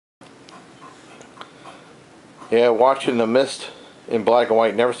Yeah, watching The Mist in black and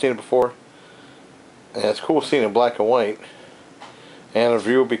white. Never seen it before. And it's cool seeing it in black and white. And a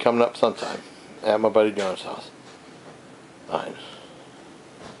review will be coming up sometime at my buddy John's house. Alright.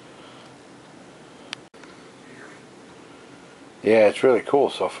 Yeah, it's really cool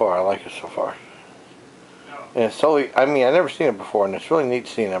so far. I like it so far. And it's totally, I mean, I've never seen it before, and it's really neat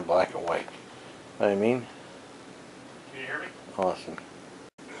seeing it in black and white. You know what I mean? Can you hear me? Awesome.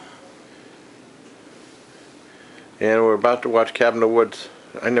 And we're about to watch Cabin in the Woods.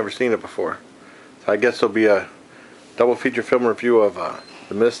 I've never seen it before. So I guess there'll be a double feature film review of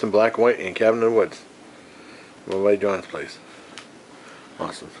The Mist in black and white and Cabin in the Woods. My buddy John's place.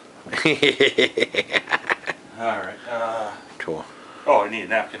 Awesome. Alright, Cool. oh, I need a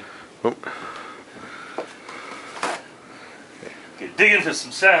napkin. Oop. Okay, dig into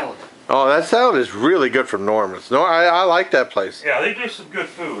some salad. Oh, that salad is really good from Norman's. No, I like that place. Yeah, they do some good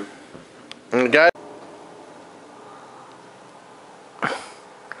food. And the guy.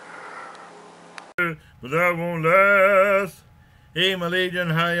 But that won't last. Hey, my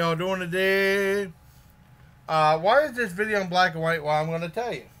legion, how y'all doing today? Why is this video in black and white? Well, I'm going to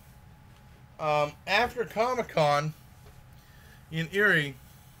tell you. After Comic-Con in Erie,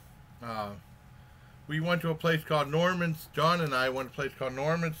 we went to a place called Norman's. John and I went to a place called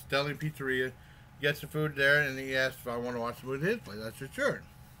Norman's Deli Pizzeria, get some food there, and he asked if I want to watch the movie at his place. I said, sure.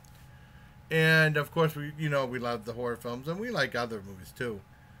 And, of course, we love the horror films, and we like other movies, too.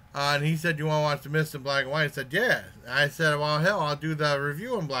 And he said, you want to watch The Mist in black and white? I said, yeah. I said, well, hell, I'll do the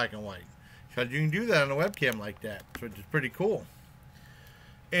review in black and white. He said, you can do that on a webcam like that, which is pretty cool.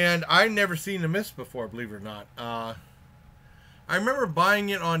 And I'd never seen The Mist before, believe it or not. I remember buying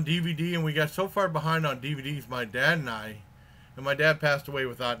it on DVD, and we got so far behind on DVDs, my dad and my dad passed away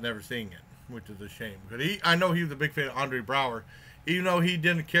without never seeing it, which is a shame. But I know he was a big fan of Andre Braugher, even though he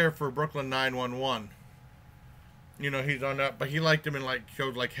didn't care for Brooklyn 911. You know, he's on that, but he liked him in like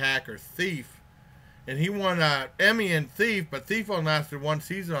shows like Hack or Thief. And he won an Emmy in Thief, but Thief only lasted one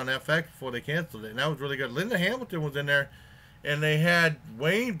season on FX before they canceled it, and that was really good. Linda Hamilton was in there, and they had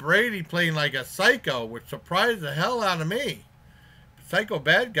Wayne Brady playing like a psycho, which surprised the hell out of me. Psycho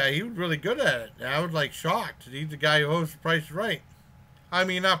bad guy, he was really good at it. And I was like shocked. He's the guy who hosts Price is Right. I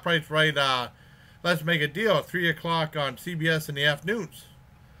mean, not Price is Right, Let's Make a Deal at 3 o'clock on CBS in the afternoons.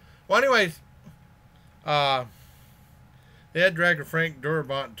 Well, anyways, they had director Frank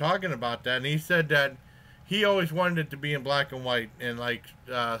Darabont talking about that, and he said that he always wanted it to be in black and white, and like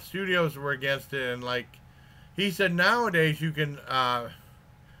studios were against it, and like he said nowadays you can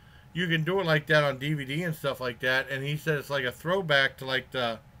do it like that on DVD and stuff like that, and he said it's like a throwback to like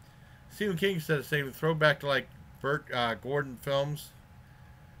the Stephen King said the same, throwback to like Burt Gordon films,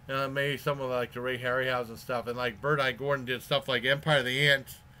 maybe some of like the Ray Harryhausen stuff, and like Burt I. Gordon did stuff like Empire of the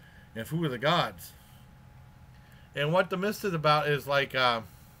Ants and Who Are the Gods. And what The Mist is about is like a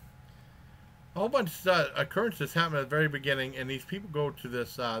whole bunch of occurrences happen at the very beginning, and these people go to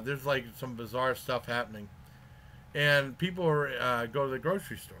this, there's like some bizarre stuff happening. And people go to the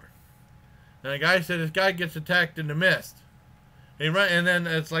grocery store. And the guy said this guy gets attacked in the mist. And then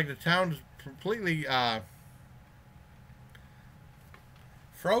it's like the town is completely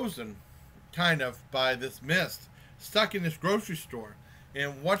frozen, kind of, by this mist, stuck in this grocery store.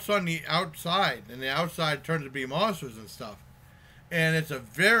 And what's on the outside, and the outside turns to be monsters and stuff. And it's a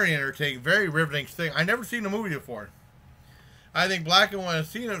very entertaining, very riveting thing. I never seen the movie before. I think black and white, I've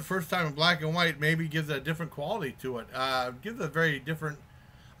seen it the first time in black and white, maybe gives it a different quality to it. Gives it a very different,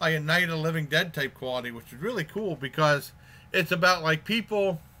 like a Night of the Living Dead type quality, which is really cool because it's about like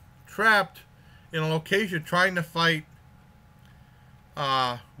people trapped in a location trying to fight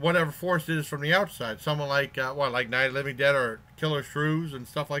whatever force it is from the outside. Someone like, like Night of the Living Dead or Killer Shrews and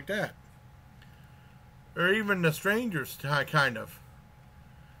stuff like that. Or even The Strangers, kind of.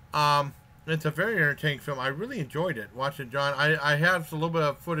 It's a very entertaining film. I really enjoyed it, watching John. I have a little bit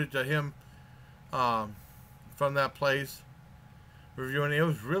of footage of him from that place reviewing it. It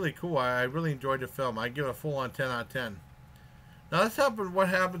was really cool. I really enjoyed the film. I give it a full-on 10 out of 10. Now let's have what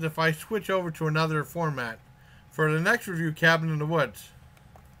happens if I switch over to another format. For the next review, Cabin in the Woods.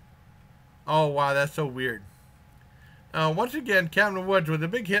 Oh, wow, that's so weird. Once again, Cabin in the Woods was a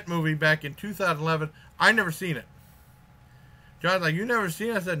big hit movie back in 2011. I never seen it. John's like, you never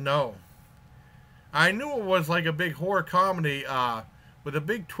seen it? I said, no. I knew it was like a big horror comedy with a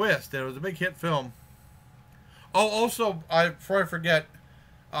big twist, and it was a big hit film. Oh, also, before I forget,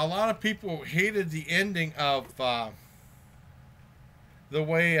 a lot of people hated the ending of the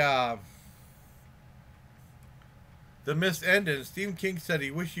way The Mist ended. And Stephen King said he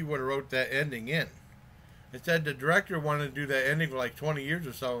wished he would have wrote that ending in. It said the director wanted to do that ending for like 20 years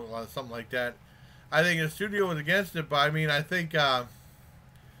or so, something like that. I think the studio was against it, but I mean, I think that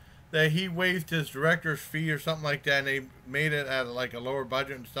he waived his director's fee or something like that, and they made it at like a lower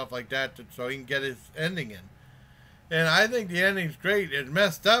budget and stuff like that, so he can get his ending in. And I think the ending's great. It's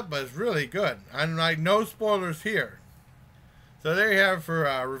messed up, but it's really good. I'm like, no spoilers here. So there you have it for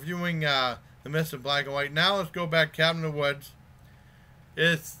reviewing The Mist in Black and White. Now let's go back Cabin in the Woods.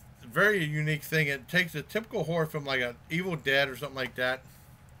 It's a very unique thing. It takes a typical horror film like an Evil Dead or something like that.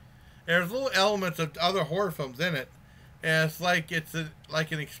 And there's little elements of other horror films in it. And it's like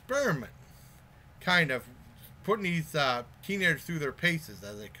like an experiment, kind of, putting these teenagers through their paces,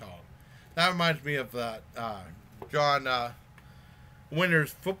 as they call them. That reminds me of John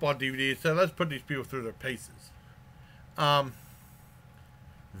Winter's football DVD. It said, let's put these people through their paces.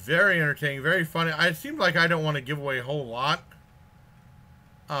 Very entertaining, very funny. It seems like I don't want to give away a whole lot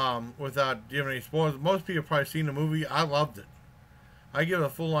without giving any spoilers. Most people have probably seen the movie. I loved it. I give it a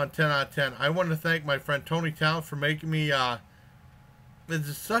full-on 10 out of 10. I want to thank my friend Tony Talent for making me... this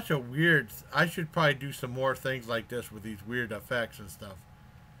is such a weird... I should probably do some more things like this with these weird effects and stuff.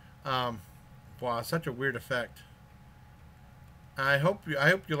 Wow, such a weird effect. I hope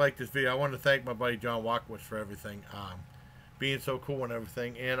you like this video. I want to thank my buddy John Walkwitz for everything. Being so cool and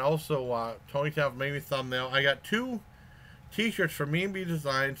everything. And also, Tony Talent made me a thumbnail. I got 2 t-shirts from Me and B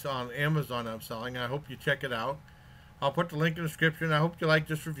Designs on Amazon I'm selling. I hope you check it out. I'll put the link in the description. I hope you like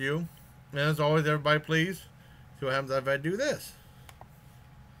this review. And as always, everybody, please see what happens if I do this.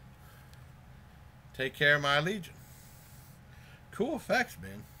 Take care of my Legion. Cool effects,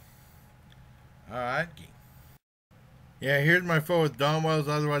 man. Alright. Yeah, here's my photo with Dawn Wells,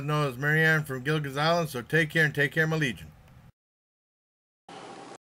 otherwise known as Marianne from Gilligan's Island. So take care and take care of my Legion.